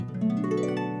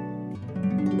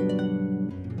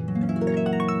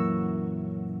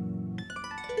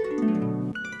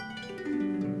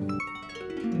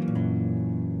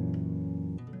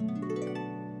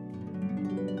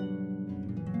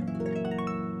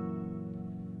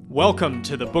Welcome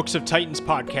to the Books of Titans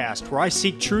podcast, where I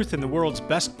seek truth in the world's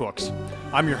best books.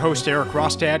 I'm your host, Eric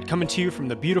Rostad, coming to you from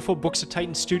the beautiful Books of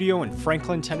Titans studio in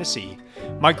Franklin, Tennessee.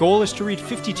 My goal is to read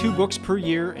 52 books per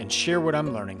year and share what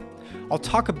I'm learning. I'll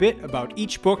talk a bit about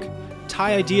each book,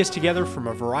 tie ideas together from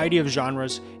a variety of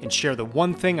genres, and share the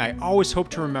one thing I always hope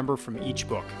to remember from each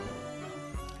book.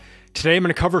 Today I'm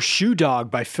going to cover Shoe Dog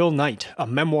by Phil Knight, a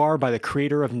memoir by the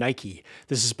creator of Nike.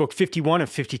 This is book 51 of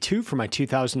 52 for my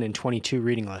 2022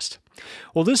 reading list.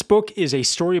 Well, this book is a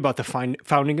story about the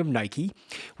founding of Nike,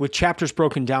 with chapters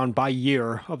broken down by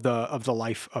year of the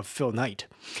life of Phil Knight.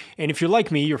 And if you're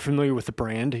like me, you're familiar with the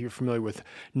brand. You're familiar with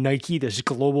Nike, this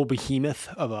global behemoth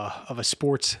of a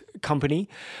sports company,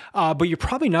 but you're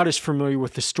probably not as familiar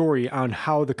with the story on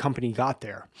how the company got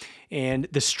there and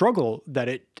the struggle that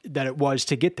it was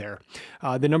to get there.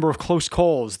 The number of close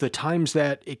calls, the times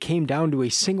that it came down to a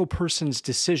single person's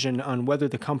decision on whether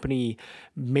the company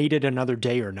made it another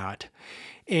day or not.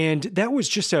 And that was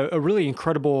just a really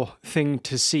incredible thing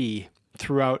to see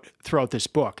throughout this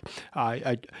book.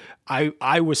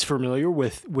 I was familiar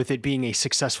with it being a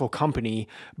successful company,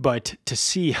 but to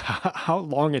see how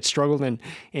long it struggled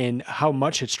and how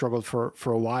much it struggled for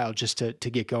a while just to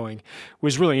get going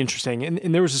was really interesting.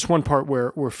 And there was this one part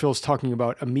where Phil's talking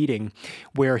about a meeting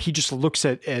where he just looks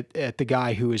at the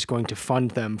guy who is going to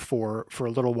fund them for a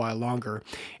little while longer.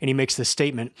 And he makes this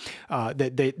statement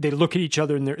that they look at each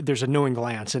other and there's a knowing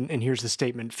glance. And here's the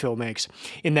statement Phil makes.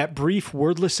 In that brief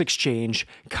wordless exchange,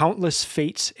 countless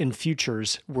fates and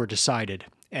futures were decided,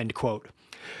 end quote.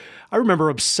 I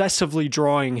remember obsessively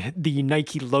drawing the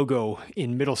Nike logo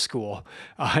in middle school.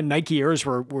 Nike Airs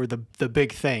were the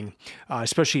big thing,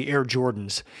 especially Air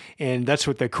Jordans. And that's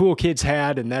what the cool kids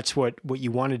had, and that's what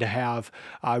you wanted to have.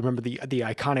 I remember the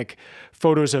iconic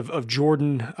photos of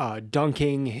Jordan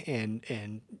dunking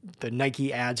and the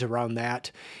Nike ads around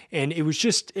that. And it was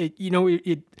just,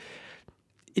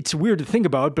 it's weird to think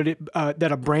about, but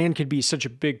that a brand could be such a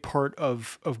big part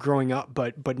of growing up.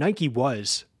 But Nike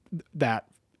was that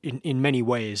in many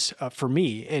ways for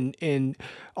me. And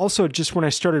also just when I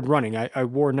started running, I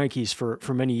wore Nikes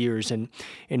for many years, and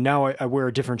now I wear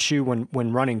a different shoe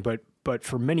when running. But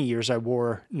for many years I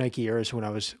wore Nike Airs when I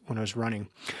was running.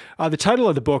 The title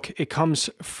of the book, it comes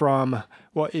from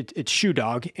it's Shoe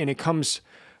Dog, and it comes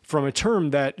from a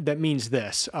term that means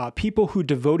this: people who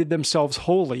devoted themselves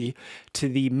wholly to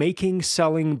the making,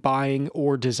 selling, buying,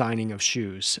 or designing of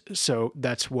shoes. So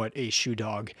that's what a shoe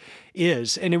dog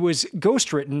is. And it was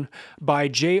ghostwritten by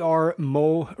J.R.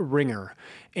 Mo Ringer.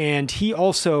 And he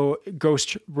also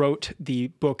ghost wrote the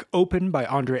book Open by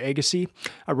Andre Agassi.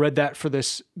 I read that for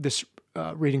this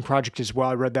reading project as well.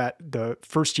 I read that the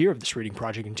first year of this reading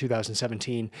project in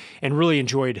 2017 and really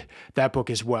enjoyed that book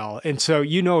as well. And so,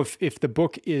 if the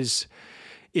book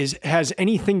has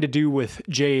anything to do with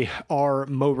J.R.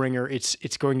 Mo Ringer,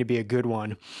 it's going to be a good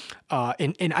one.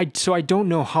 So I don't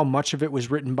know how much of it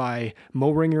was written by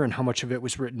Mo Ringer and how much of it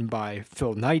was written by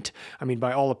Phil Knight. I mean,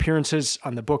 by all appearances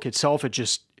on the book itself,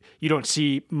 you don't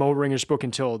see Mo Ringer's book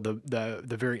until the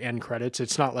very end credits.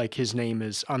 It's not like his name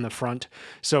is on the front.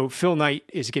 So Phil Knight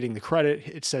is getting the credit.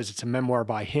 It says it's a memoir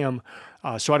by him.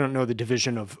 So I don't know the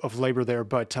division of labor there,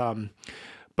 but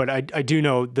I do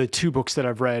know the two books that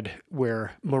I've read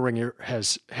where Mo Ringer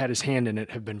has had his hand in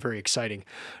it have been very exciting.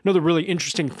 Another really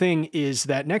interesting thing is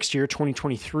that next year,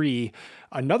 2023,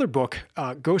 another book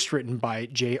ghostwritten by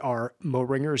J.R. Mo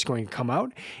Ringer is going to come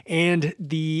out, and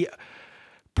the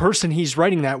person he's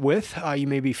writing that with, you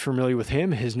may be familiar with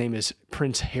him. His name is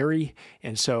Prince Harry,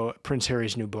 and so Prince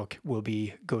Harry's new book will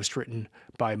be ghostwritten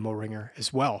by Mo Ringer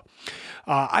as well.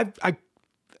 That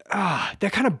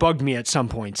kind of bugged me at some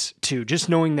points too, just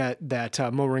knowing that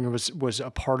Mo Ringer was a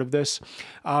part of this,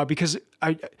 because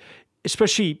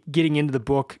especially getting into the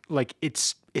book, like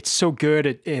it's so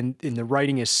good and the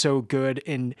writing is so good,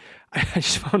 and I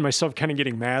just found myself kind of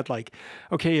getting mad. Like,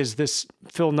 okay, is this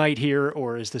Phil Knight here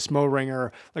or is this Mo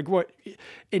Ringer? Like what?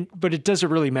 But it doesn't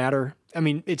really matter. I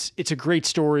mean, it's a great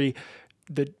story.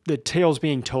 The tale's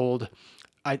being told.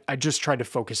 I just tried to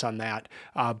focus on that,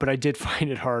 but I did find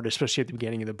it hard, especially at the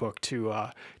beginning of the book, to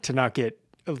not get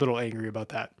a little angry about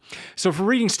that. So for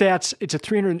reading stats, it's a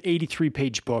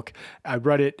 383-page book. I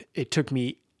read it. It took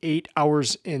me 8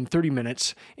 hours and 30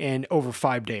 minutes and over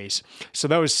 5 days. So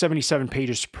that was 77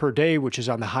 pages per day, which is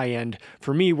on the high end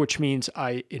for me, which means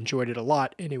I enjoyed it a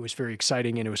lot and it was very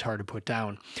exciting and it was hard to put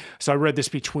down. So I read this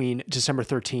between December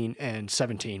 13 and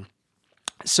 17.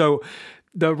 So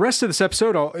the rest of this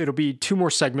episode, it'll be two more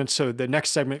segments. So the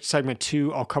next segment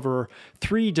 2, I'll cover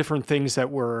 3 different things that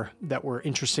were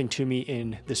interesting to me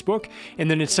in this book. And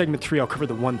then in segment 3, I'll cover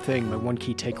the one thing, my one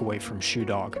key takeaway from Shoe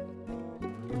Dog.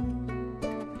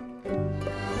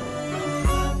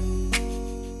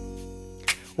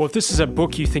 Well, if this is a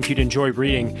book you think you'd enjoy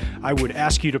reading, I would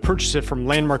ask you to purchase it from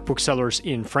Landmark Booksellers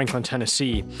in Franklin,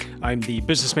 Tennessee. I'm the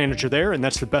business manager there, and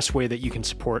that's the best way that you can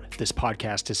support this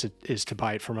podcast is to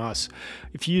buy it from us.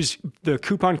 If you use the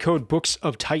coupon code Books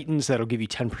of Titans, that'll give you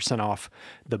 10% off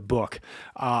the book.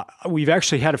 We've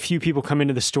actually had a few people come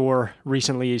into the store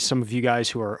recently, some of you guys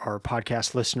who are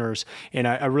podcast listeners, and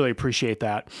I really appreciate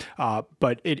that.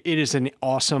 But it is an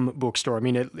awesome bookstore. I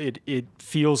mean, it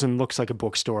feels and looks like a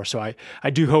bookstore, so I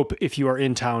do hope if you are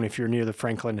in town, if you're near the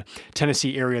Franklin,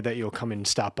 Tennessee area, that you'll come and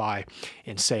stop by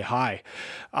and say hi.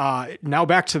 Now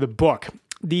back to the book.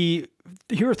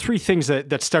 Here are three things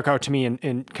that stuck out to me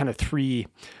in kind of three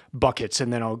buckets,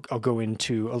 and then I'll go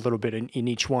into a little bit in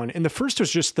each one. And the first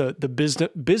was just the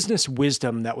business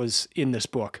wisdom that was in this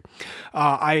book.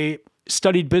 I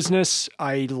studied business.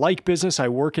 I like business. I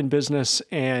work in business,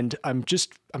 and I'm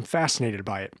fascinated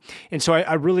by it. And so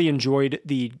I really enjoyed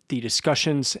the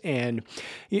discussions. And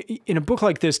in a book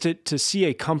like this, to see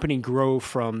a company grow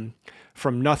from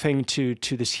nothing to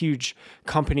this huge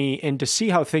company, and to see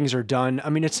how things are done. I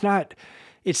mean, it's not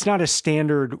a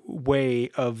standard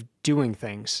way of doing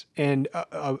things. And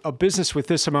a business with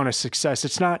this amount of success,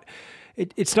 it's not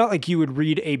like you would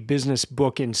read a business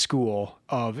book in school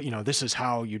of, this is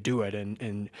how you do it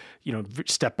and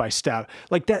step by step.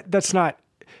 Like that's not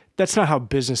how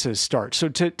businesses start. So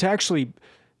to actually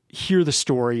hear the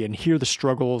story and hear the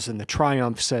struggles and the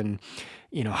triumphs and,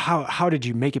 how did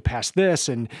you make it past this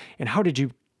and how did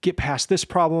you get past this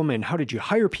problem and how did you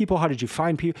hire people? How did you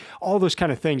find people? All those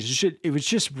kind of things. It was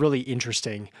just really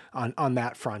interesting on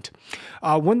that front.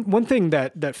 One thing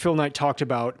that Phil Knight talked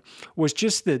about was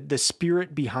just the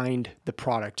spirit behind the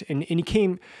product. And he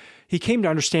came to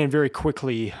understand very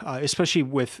quickly, especially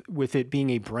with it being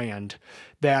a brand,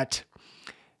 that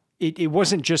it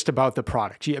wasn't just about the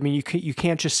product. I mean, you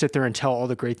can't just sit there and tell all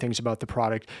the great things about the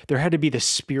product. There had to be the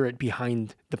spirit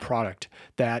behind the product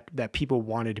that people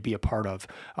wanted to be a part of.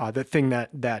 The thing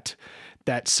that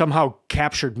somehow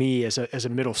captured me as a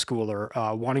middle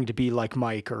schooler, wanting to be like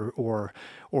Mike or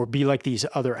be like these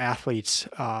other athletes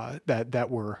that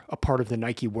were a part of the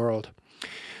Nike world.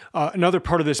 Another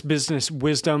part of this business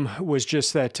wisdom was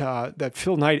just that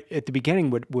Phil Knight at the beginning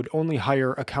would only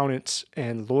hire accountants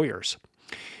and lawyers.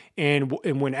 And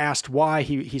when asked why,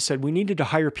 he said, we needed to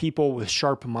hire people with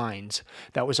sharp minds.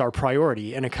 That was our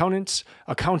priority. And accountants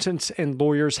and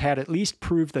lawyers had at least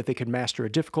proved that they could master a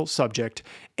difficult subject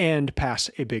and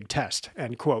pass a big test,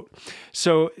 end quote.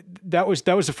 So that was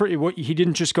the first. He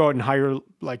didn't just go out and hire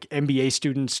like MBA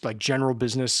students, like general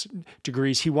business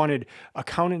degrees. He wanted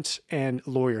accountants and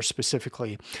lawyers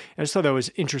specifically. And I just thought that was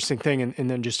an interesting thing. And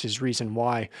then just his reason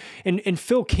why. And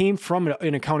Phil came from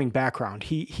an accounting background.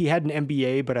 He had an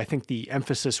MBA, but I think the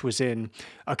emphasis was in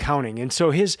accounting. And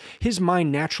so his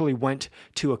mind naturally went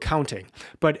to accounting.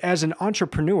 But as an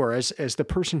entrepreneur, as the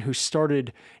person who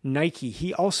started Nike,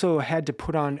 he also had to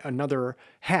put on another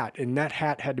hat, and that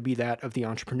hat had to be that of the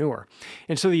entrepreneur.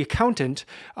 And so the accountant,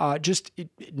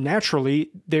 naturally,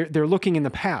 they're looking in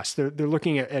the past. They're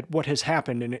looking at what has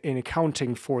happened and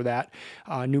accounting for that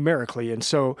numerically. And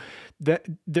so the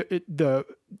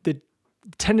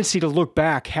tendency to look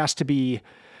back has to be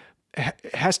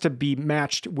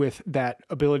matched with that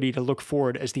ability to look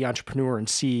forward as the entrepreneur and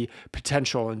see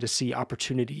potential and to see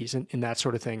opportunities and that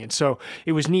sort of thing. And so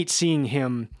it was neat seeing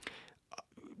him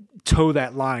toe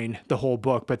that line the whole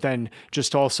book, but then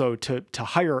just also to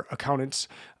hire accountants,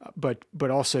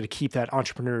 but also to keep that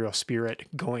entrepreneurial spirit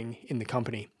going in the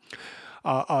company.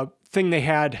 A thing they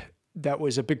had that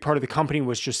was a big part of the company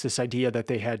was just this idea that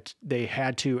they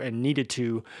had to and needed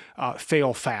to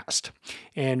fail fast.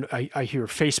 And I hear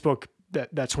Facebook,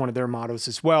 that's one of their mottos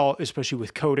as well, especially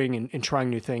with coding and trying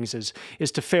new things,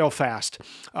 is to fail fast.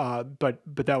 But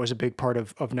that was a big part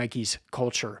of Nike's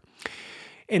culture.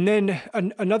 And then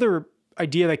another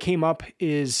idea that came up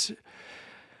is,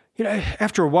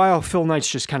 after a while, Phil Knight's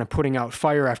just kind of putting out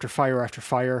fire after fire after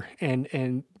fire.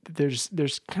 And there's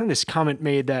kind of this comment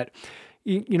made that,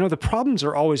 the problems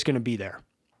are always going to be there.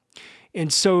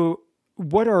 And so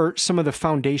what are some of the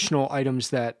foundational items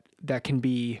that can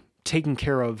be taken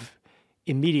care of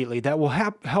immediately that will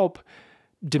help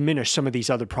diminish some of these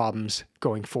other problems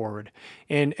going forward?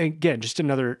 And again, just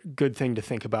another good thing to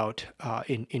think about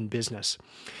in business.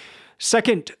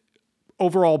 Second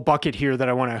overall bucket here that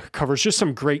I want to cover is just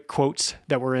some great quotes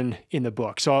that were in the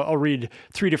book. So I'll read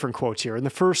three different quotes here. And the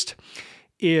first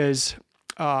is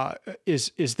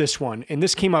this one. And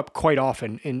this came up quite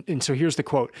often. And so here's the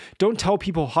quote. Don't tell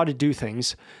people how to do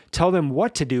things. Tell them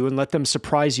what to do and let them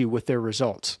surprise you with their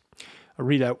results. I'll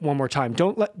read that one more time.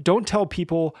 Don't tell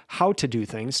people how to do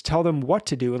things. Tell them what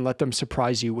to do and let them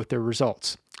surprise you with their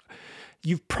results.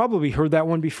 you've probably heard that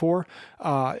one before.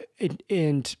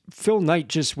 And Phil Knight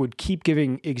just would keep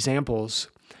giving examples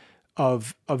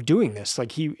of doing this.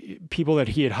 Like people that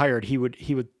he had hired, he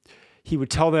would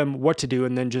tell them what to do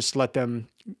and then just let them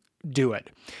do it.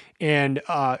 And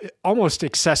almost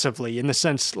excessively, in the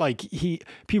sense like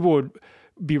people would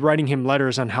be writing him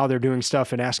letters on how they're doing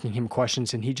stuff and asking him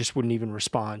questions, and he just wouldn't even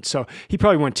respond. So he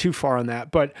probably went too far on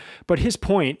that. But his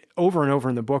point over and over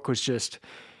in the book was just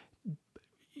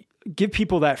give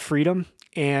people that freedom.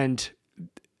 And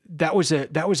that was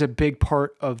a big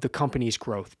part of the company's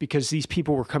growth, because these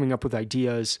people were coming up with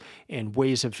ideas and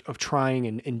ways of trying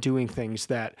and doing things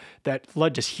that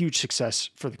led to huge success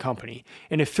for the company.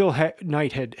 And if Phil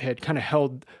Knight had kind of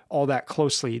held all that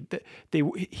closely,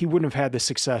 he wouldn't have had the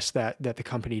success that the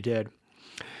company did.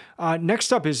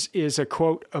 Next up is a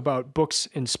quote about books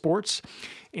and sports,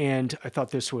 and I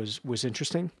thought this was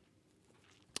interesting.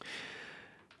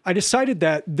 I decided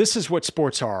that this is what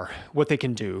sports are, what they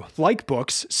can do. Like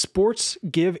books, sports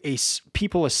give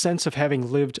people a sense of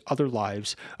having lived other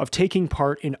lives, of taking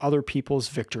part in other people's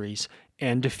victories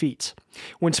and defeats.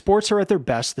 When sports are at their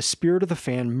best, the spirit of the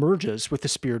fan merges with the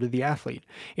spirit of the athlete.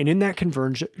 And in that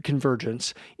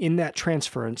convergence, in that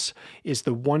transference, is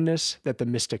the oneness that the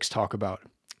mystics talk about.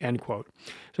 End quote.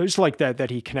 So I just like that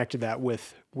he connected that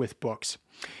with books.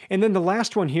 And then the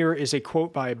last one here is a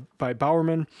quote by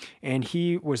Bowerman, and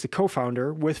he was the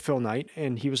co-founder with Phil Knight,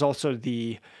 and he was also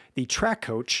the track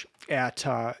coach at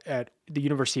the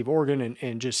University of Oregon,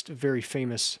 and just a very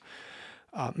famous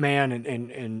man,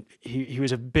 and he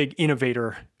was a big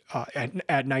innovator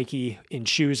at Nike in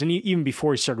shoes. And even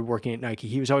before he started working at Nike,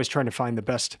 he was always trying to find the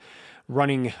best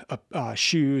running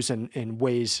shoes and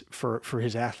ways for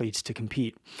his athletes to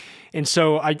compete. And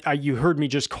so you heard me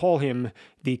just call him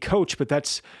the coach, but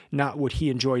that's not what he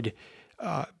enjoyed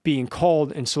being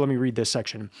called. And so let me read this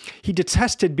section. He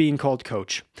detested being called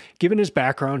coach. Given his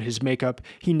background, his makeup,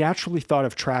 he naturally thought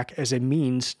of track as a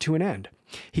means to an end.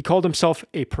 He called himself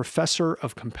a professor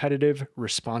of competitive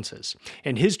responses,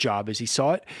 and his job, as he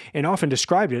saw it and often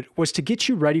described it, was to get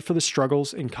you ready for the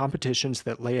struggles and competitions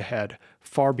that lay ahead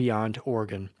far beyond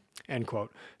Oregon. End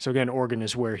quote. So again, Oregon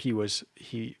is where he was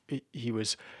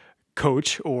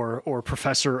coach or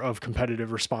professor of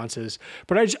competitive responses.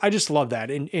 But I just love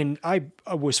that, and I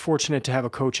was fortunate to have a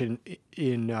coach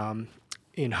in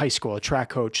high school, a track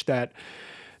coach that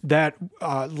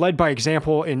led by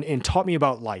example and taught me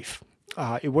about life.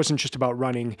 It wasn't just about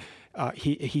running.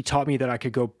 He taught me that I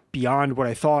could go beyond what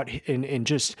I thought, and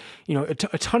just, a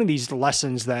ton of these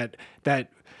lessons that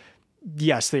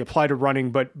yes, they apply to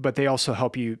running, but they also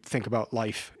help you think about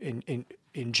life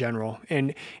in general.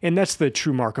 And that's the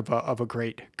true mark of a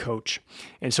great coach.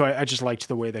 And so I just liked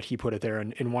the way that he put it there,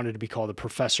 and wanted to be called a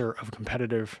professor of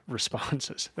competitive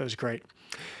responses. That was great.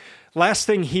 Last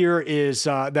thing here is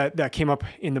that came up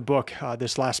in the book,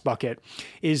 this last bucket,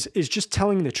 is just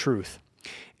telling the truth.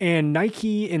 And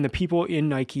Nike and the people in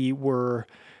Nike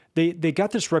they got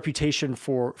this reputation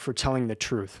for telling the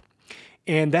truth.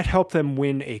 And that helped them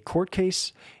win a court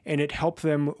case, and it helped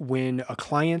them win a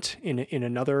client in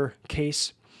another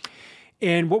case.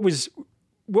 And what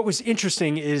was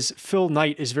interesting is Phil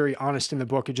Knight is very honest in the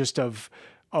book, just of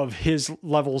his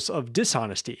levels of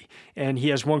dishonesty. And he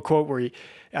has one quote where he,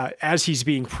 as he's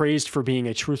being praised for being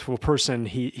a truthful person,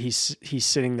 he's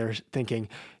sitting there thinking,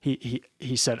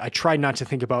 he said, "I tried not to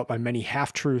think about my many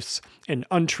half-truths and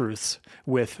untruths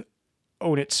with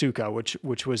Onitsuka,"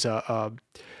 which was a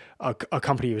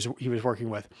company he was working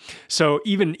with. So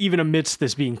even amidst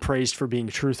this being praised for being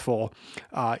truthful,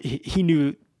 he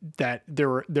knew that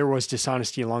there was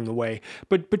dishonesty along the way.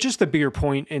 But just the bigger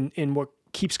point, and what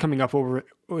keeps coming up over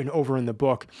and over in the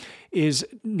book, is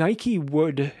Nike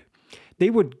would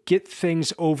get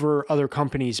things over other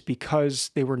companies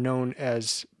because they were known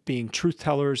as being truth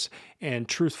tellers and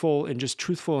truthful, and just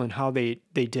truthful in how they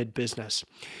did business.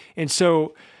 And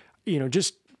so,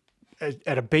 just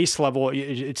at a base level,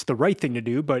 it's the right thing to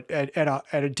do, but at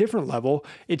a different level,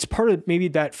 it's part of maybe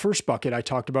that first bucket I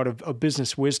talked about of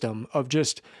business wisdom, of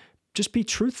just be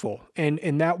truthful, and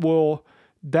that will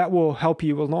help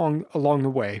you along the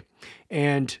way,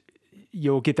 and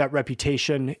you'll get that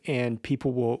reputation, and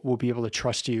people will be able to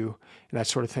trust you, and that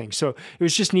sort of thing. So it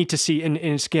was just neat to see, and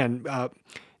it's again,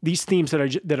 these themes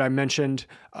that I mentioned,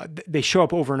 they show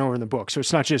up over and over in the book. So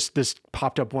it's not just this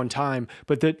popped up one time,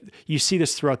 but that you see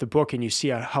this throughout the book, and you see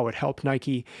how it helped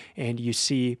Nike, and you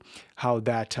see how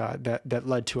that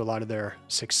led to a lot of their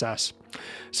success.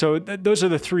 So those are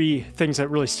the three things that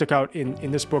really stuck out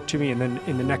in this book to me. And then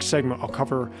in the next segment, I'll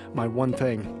cover my one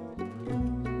thing.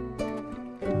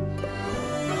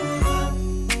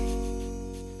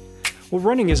 Well,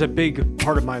 running is a big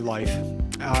part of my life.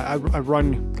 I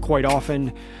run quite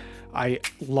often. I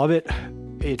love it.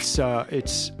 It's a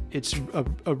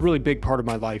really big part of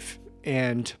my life,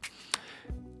 and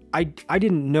I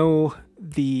didn't know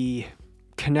the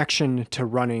connection to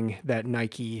running that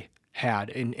Nike had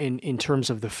in terms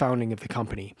of the founding of the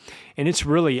company. And it's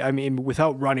really, I mean,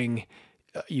 without running,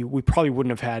 we probably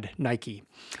wouldn't have had Nike.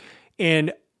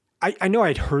 And I know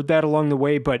I'd heard that along the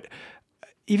way, but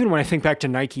even when I think back to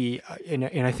Nike and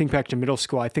I think back to middle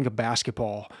school, I think of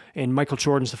basketball, and Michael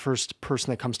Jordan's the first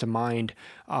person that comes to mind.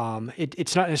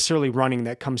 It's not necessarily running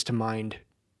that comes to mind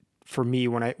for me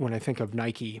when I think of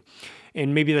Nike.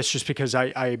 And maybe that's just because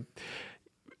I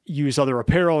use other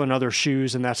apparel and other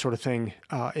shoes and that sort of thing,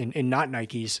 and not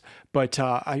Nikes. But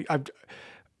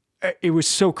it was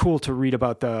so cool to read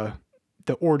about the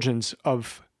origins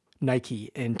of Nike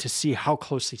and to see how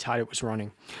closely tied it was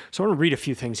running. So I want to read a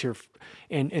few things here.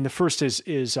 And the first is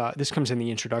this comes in the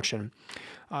introduction.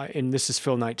 And this is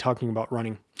Phil Knight talking about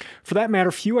running. For that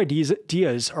matter, few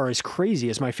ideas are as crazy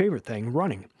as my favorite thing,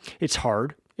 running. It's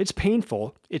hard. It's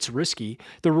painful. It's risky.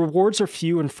 The rewards are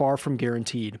few and far from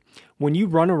guaranteed. When you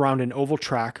run around an oval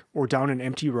track or down an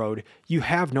empty road, you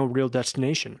have no real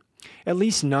destination, at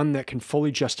least none that can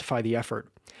fully justify the effort.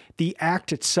 The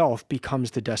act itself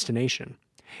becomes the destination.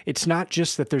 It's not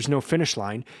just that there's no finish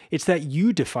line, it's that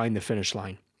you define the finish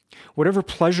line. Whatever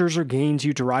pleasures or gains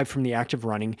you derive from the act of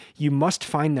running, you must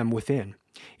find them within.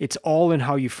 It's all in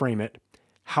how you frame it,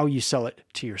 how you sell it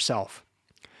to yourself.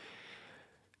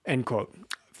 End quote.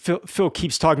 Phil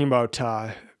keeps talking about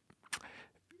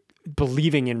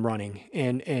believing in running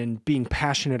and being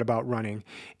passionate about running.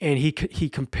 And he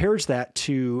compares that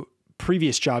to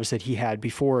previous jobs that he had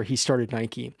before he started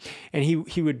Nike. And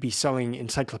he would be selling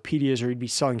encyclopedias, or he'd be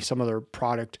selling some other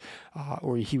product,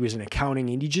 or he was in accounting,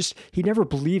 and he never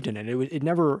believed in it. It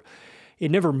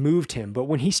never moved him. But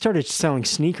when he started selling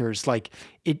sneakers, like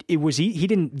he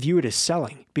didn't view it as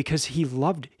selling, because he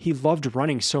loved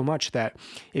running so much that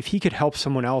if he could help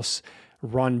someone else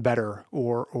run better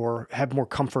or have more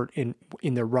comfort in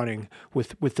their running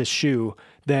with the shoe,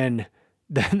 then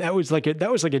that was like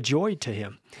a joy to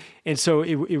him. And so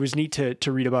it was neat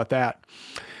to read about that.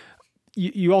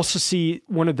 You also see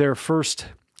one of the first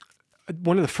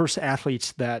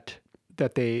athletes that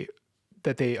they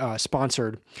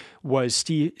sponsored was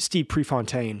Steve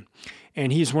Prefontaine,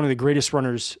 and he's one of the greatest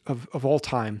runners of all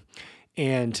time.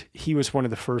 And he was one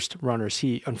of the first runners.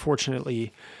 He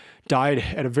unfortunately died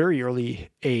at a very early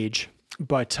age,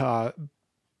 but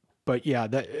yeah,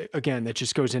 that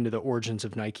just goes into the origins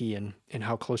of Nike and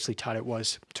how closely tied it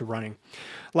was to running.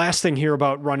 Last thing here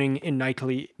about running in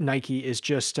Nike is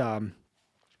just one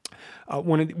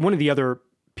of the other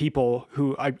people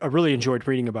who I really enjoyed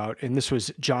reading about, and this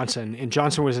was Johnson. And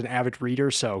Johnson was an avid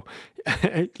reader, so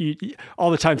all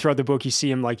the time throughout the book, you see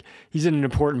him like he's in an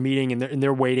important meeting and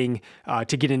they're waiting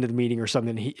to get into the meeting or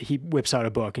something. He whips out a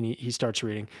book and he starts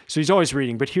reading. So he's always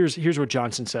reading. But here's what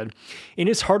Johnson said. In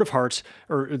his heart of hearts,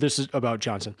 or this is about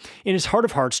Johnson. In his heart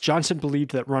of hearts, Johnson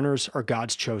believed that runners are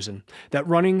God's chosen, that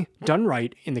running done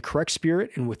right in the correct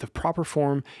spirit and with the proper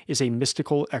form is a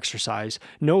mystical exercise,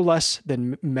 no less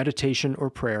than meditation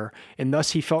or prayer, and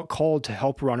thus he felt called to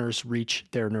help runners reach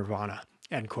their nirvana.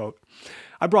 End quote.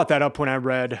 I brought that up when I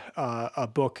read a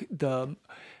book. It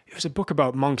was a book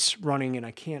about monks running, and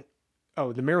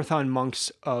the Marathon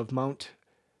Monks of Mount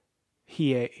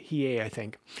Hiei, I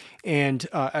think. And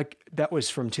that was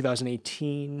from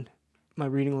 2018, my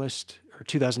reading list, or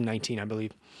 2019, I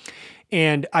believe.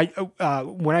 And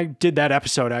when I did that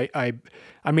episode, I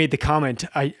made the comment,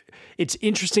 it's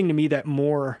interesting to me that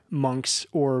more monks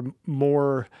or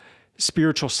more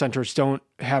spiritual centers don't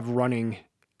have running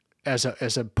as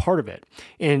a part of it.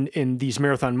 And these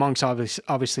Marathon Monks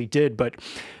obviously did, but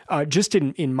just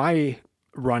in my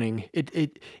running,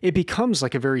 it becomes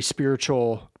like a very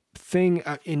spiritual thing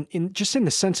in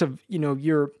the sense of,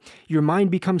 your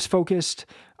mind becomes focused.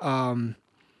 And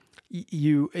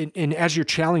as you're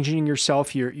challenging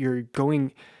yourself, you're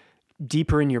going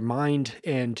deeper in your mind,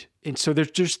 and so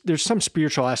there's some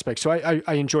spiritual aspect. So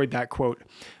I enjoyed that quote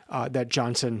that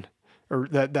Johnson, or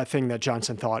that thing that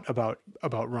Johnson thought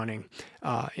about running,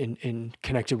 in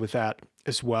connected with that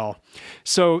as well.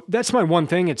 So that's my one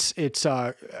thing. It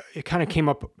kind of came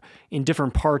up in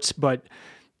different parts, but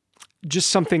just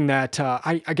something that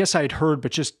I guess I had heard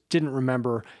but just didn't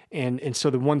remember, and so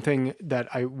the one thing that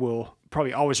I will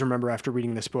probably always remember after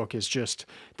reading this book is just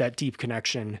that deep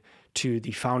connection to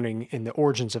the founding and the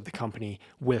origins of the company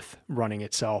with running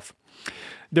itself.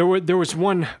 There was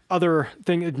one other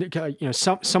thing,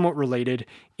 somewhat related,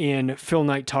 in Phil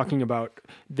Knight talking about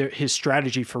his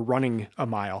strategy for running a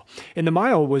mile. And the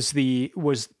mile was the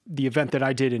event that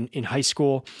I did in high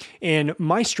school. And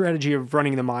my strategy of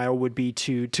running the mile would be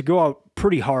to go out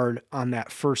pretty hard on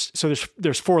that first. So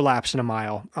there's 4 laps in a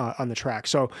mile on the track.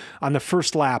 So on the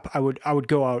first lap, I would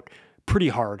go out pretty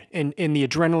hard, and the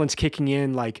adrenaline's kicking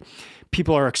in, like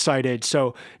people are excited.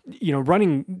 So,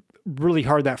 running really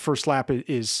hard that first lap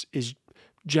is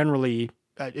generally,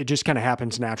 it just kind of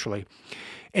happens naturally.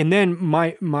 And then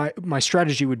my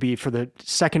strategy would be for the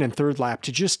second and third lap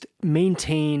to just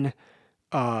maintain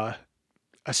a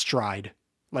stride,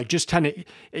 like just kind of,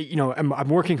 I'm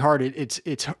working hard.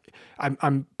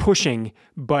 I'm pushing,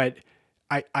 but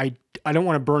I don't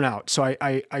want to burn out. So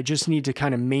I just need to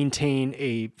kind of maintain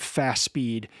a fast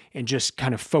speed and just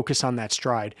kind of focus on that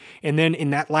stride. And then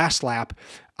in that last lap,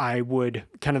 I would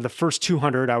kind of the first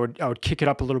 200, I would kick it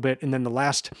up a little bit. And then the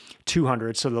last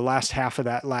 200, so the last half of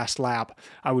that last lap,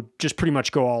 I would just pretty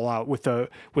much go all out with the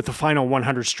final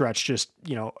 100 stretch, just,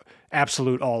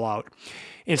 absolute all out.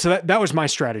 And so that was my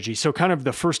strategy. So kind of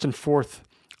the first and fourth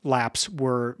laps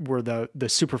were the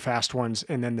super fast ones,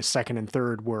 and then the second and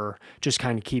third were just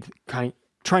trying to keep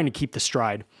the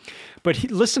stride. But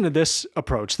listen to this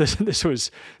approach. This was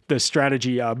the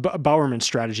strategy, Bowerman's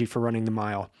strategy for running the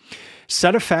mile.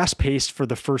 Set a fast pace for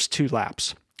the first 2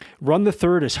 laps. Run the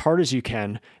third as hard as you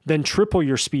can, then triple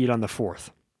your speed on the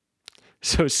fourth.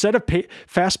 So set a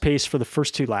fast pace for the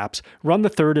first 2 laps, run the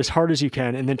third as hard as you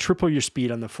can, and then triple your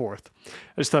speed on the fourth.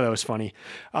 I just thought that was funny.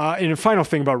 And the final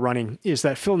thing about running is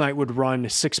that Phil Knight would run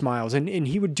 6 miles, and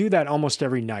he would do that almost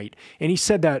every night. And he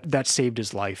said that saved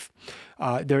his life.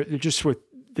 They're just with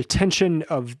the tension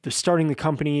of starting the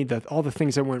company, all the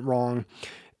things that went wrong,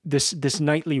 this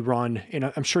nightly run,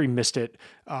 and I'm sure he missed it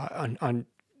on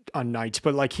nights,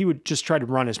 but like he would just try to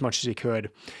run as much as he could.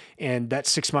 And that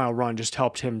 6 mile run just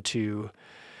helped him to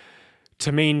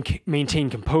maintain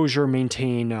composure,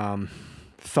 maintain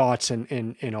thoughts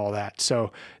and all that.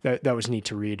 So that was neat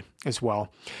to read as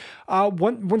well.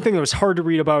 One thing that was hard to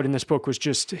read about in this book was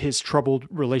just his troubled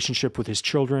relationship with his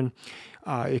children.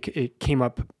 It came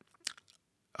up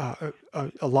a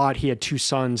lot. He had 2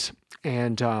 sons,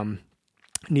 and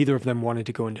neither of them wanted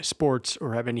to go into sports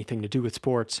or have anything to do with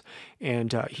sports.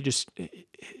 And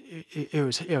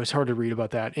it was hard to read about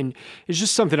that. And it's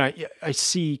just something I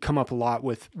see come up a lot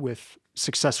with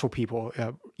successful people.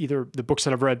 Either the books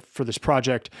that I've read for this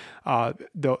project,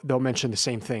 they'll mention the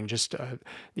same thing. Just,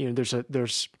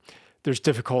 there's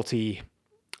difficulty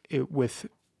with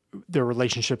their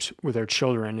relationships with their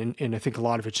children. And I think a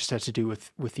lot of it just has to do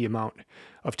with the amount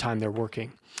of time they're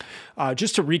working.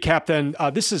 Just to recap then,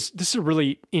 this is a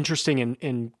really interesting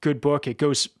and good book. It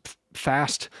goes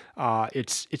fast.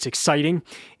 It's exciting.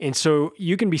 And so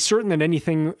you can be certain that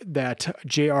anything that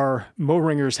J.R.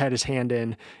 Moehringer's had his hand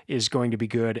in is going to be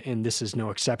good. And this is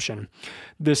no exception.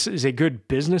 This is a good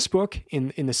business book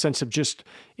in the sense of just,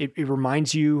 it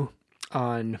reminds you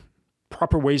on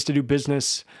proper ways to do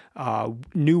business,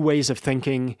 new ways of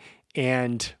thinking,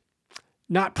 and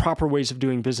not proper ways of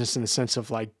doing business in the sense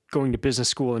of like going to business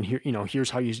school and here's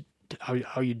how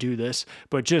you do this,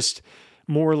 but just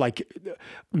more like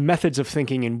methods of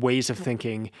thinking and ways of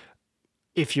thinking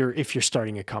if you're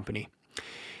starting a company.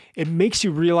 It makes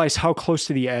you realize how close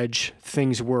to the edge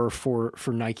things were for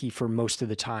Nike for most of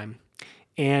the time.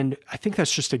 And I think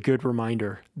that's just a good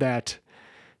reminder that,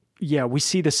 yeah, we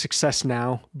see the success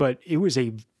now, but it was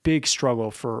a big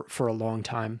struggle for a long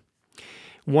time.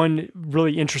 One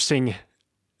really interesting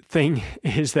thing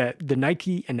is that the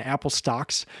Nike and Apple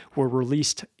stocks were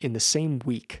released in the same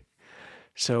week.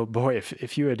 So boy,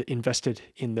 if you had invested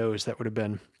in those, that would have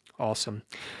been awesome.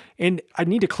 And I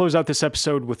need to close out this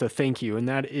episode with a thank you, and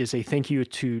that is a thank you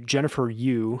to Jennifer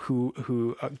Yu,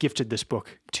 who gifted this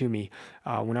book to me.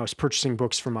 When I was purchasing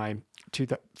books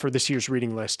for this year's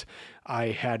reading list, I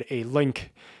had a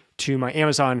link to my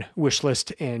Amazon wish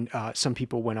list, and some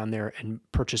people went on there and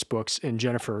purchased books, and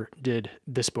Jennifer did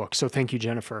this book. So thank you,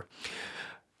 Jennifer.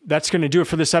 That's going to do it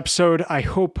for this episode. I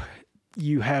hope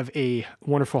you have a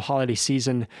wonderful holiday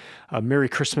season, a Merry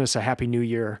Christmas, a Happy New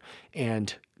Year,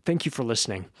 and thank you for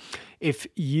listening. If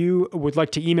you would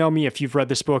like to email me, if you've read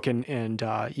this book and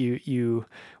you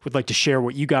would like to share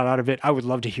what you got out of it, I would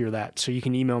love to hear that. So you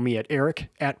can email me at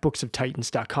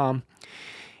eric@booksoftitans.com.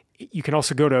 You can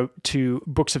also go to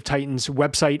Books of Titans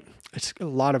website. It's a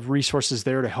lot of resources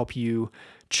there to help you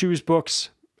choose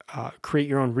books, create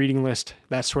your own reading list,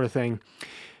 that sort of thing.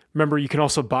 Remember, you can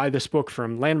also buy this book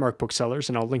from Landmark Booksellers,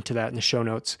 and I'll link to that in the show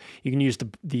notes. You can use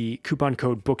the coupon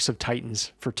code Books of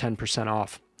Titans for 10%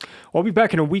 off. I'll be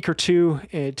back in a week or two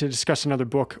to discuss another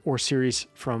book or series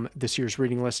from this year's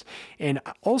reading list. And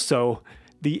also,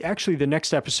 the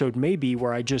next episode may be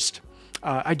where I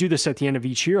do this at the end of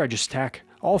each year. I just stack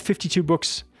all 52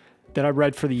 books that I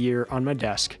read for the year on my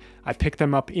desk. I pick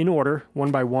them up in order,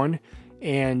 one by one,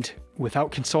 and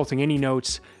without consulting any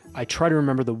notes, I try to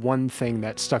remember the one thing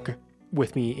that stuck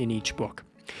with me in each book.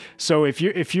 So if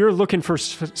you're looking for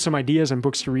some ideas on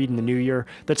books to read in the new year,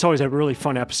 that's always a really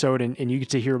fun episode, and you get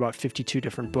to hear about 52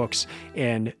 different books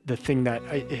and the thing that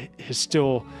is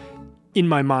still in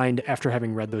my mind after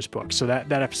having read those books. So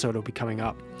that episode will be coming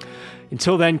up.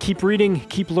 Until then, keep reading,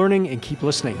 keep learning, and keep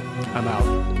listening. I'm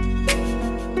out.